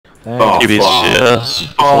Oh, Give me fuck.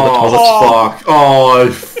 shit. Oh, fuck. Oh,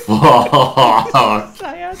 fuck.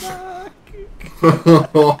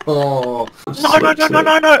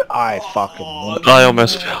 No! I fucking want I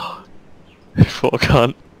almost fell. Before I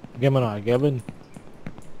can't. Gemini, Gavin.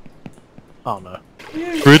 Oh no.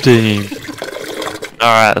 Redeemed.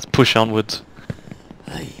 Alright, let's push onwards.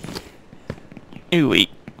 Ooh,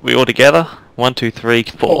 we all together? 1, 2, 3,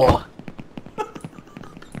 4.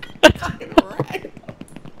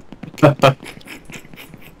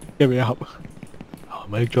 Get me up. I'll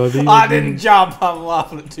make life easy. I didn't jump, I'm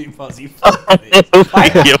laughing at too fuzzy.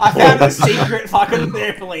 I found a secret fucking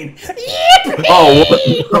trampoline. Oh, what?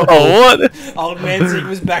 Oh, what? Old man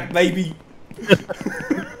Sigma's back, baby.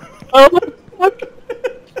 Oh my fuck.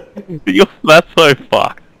 That's so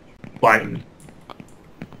fucked. Bang.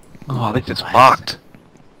 Oh, this is fucked.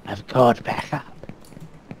 I've got back up.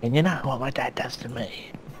 And you know what my dad does to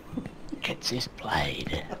me? Gets his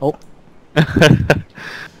blade. Oh,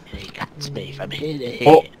 he cuts me from here to here.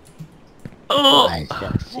 Oh. Oh. Why is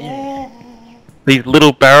that serious? These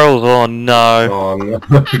little barrels, oh no. Oh, no.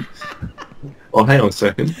 Oh, hang on a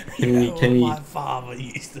second. Can you, what my father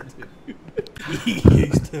used to do. He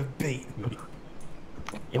used to beat me.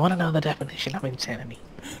 You want to know the definition of insanity?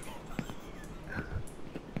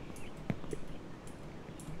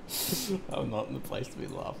 I'm not in the place to be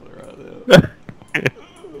laughing right now.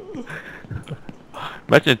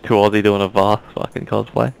 Imagine two Aussie doing a vast fucking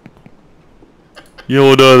cosplay. You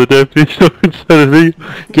all know the definition of insanity?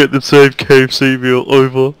 Get the same KFC meal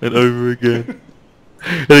over and over again.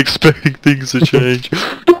 And expecting things to change.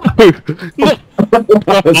 That's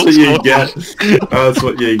what you get. That's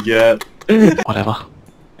what you get. Whatever.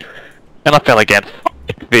 And I fell again.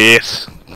 Fuck this.